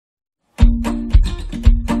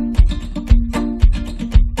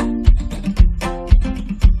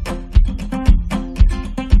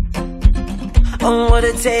Oh, what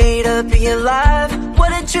a day to be alive.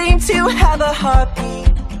 What a dream to have a heartbeat.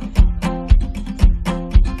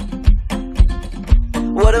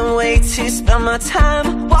 What a way to spend my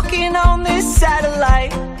time, walking on this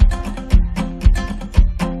satellite.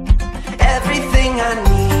 Everything I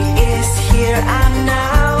need is here and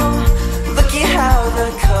now. Look at how the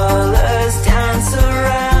colors dance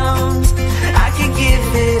around. I could give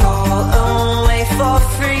it all away for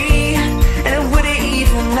free, and it wouldn't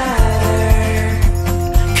even matter,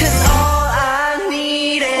 'cause all I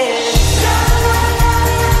need is la la la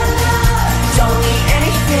la la. Don't need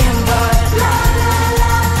anything but la la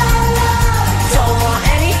la la la. Don't want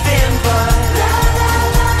anything but la la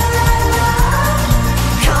la la la.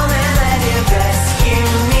 Come and let it rescue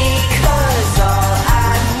me, 'cause all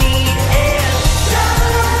I need is la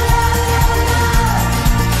la la la la.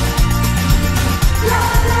 La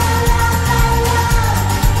la la la la.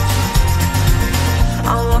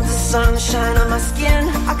 I want the sunshine on my skin.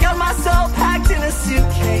 I got my soul packed in a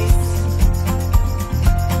suitcase.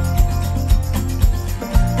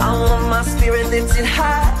 I want my spirit lifted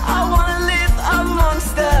high. I wanna live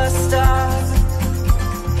amongst the stars.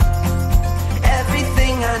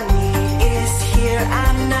 Everything I need is here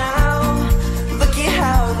and now. Look at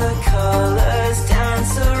how the colors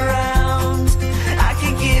dance around. I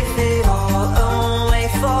could give it all away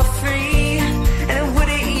for free, and it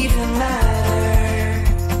wouldn't even matter,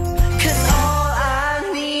 'cause all I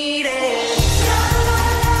need is la la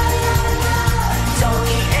la la la. Don't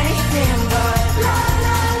need anything but la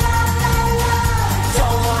la la la la.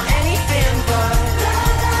 Don't want anything but la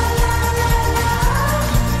la la la la.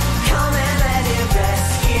 Come and let it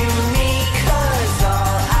rescue me, 'cause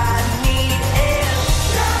all I need is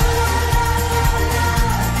la la la la la.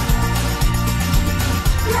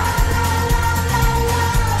 La la la la la.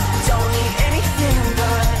 Don't need anything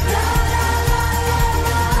but la la la la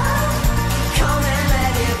la. Come and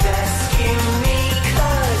let it rescue me,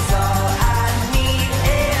 'cause all I need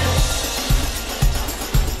is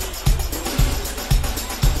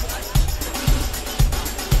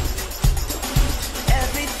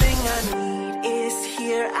everything I need is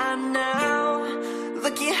here and now.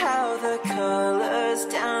 Look at how the colors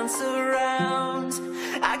dance around.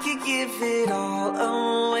 I could give it all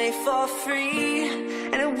away for free,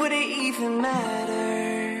 and it wouldn't even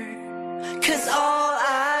matter, 'cause all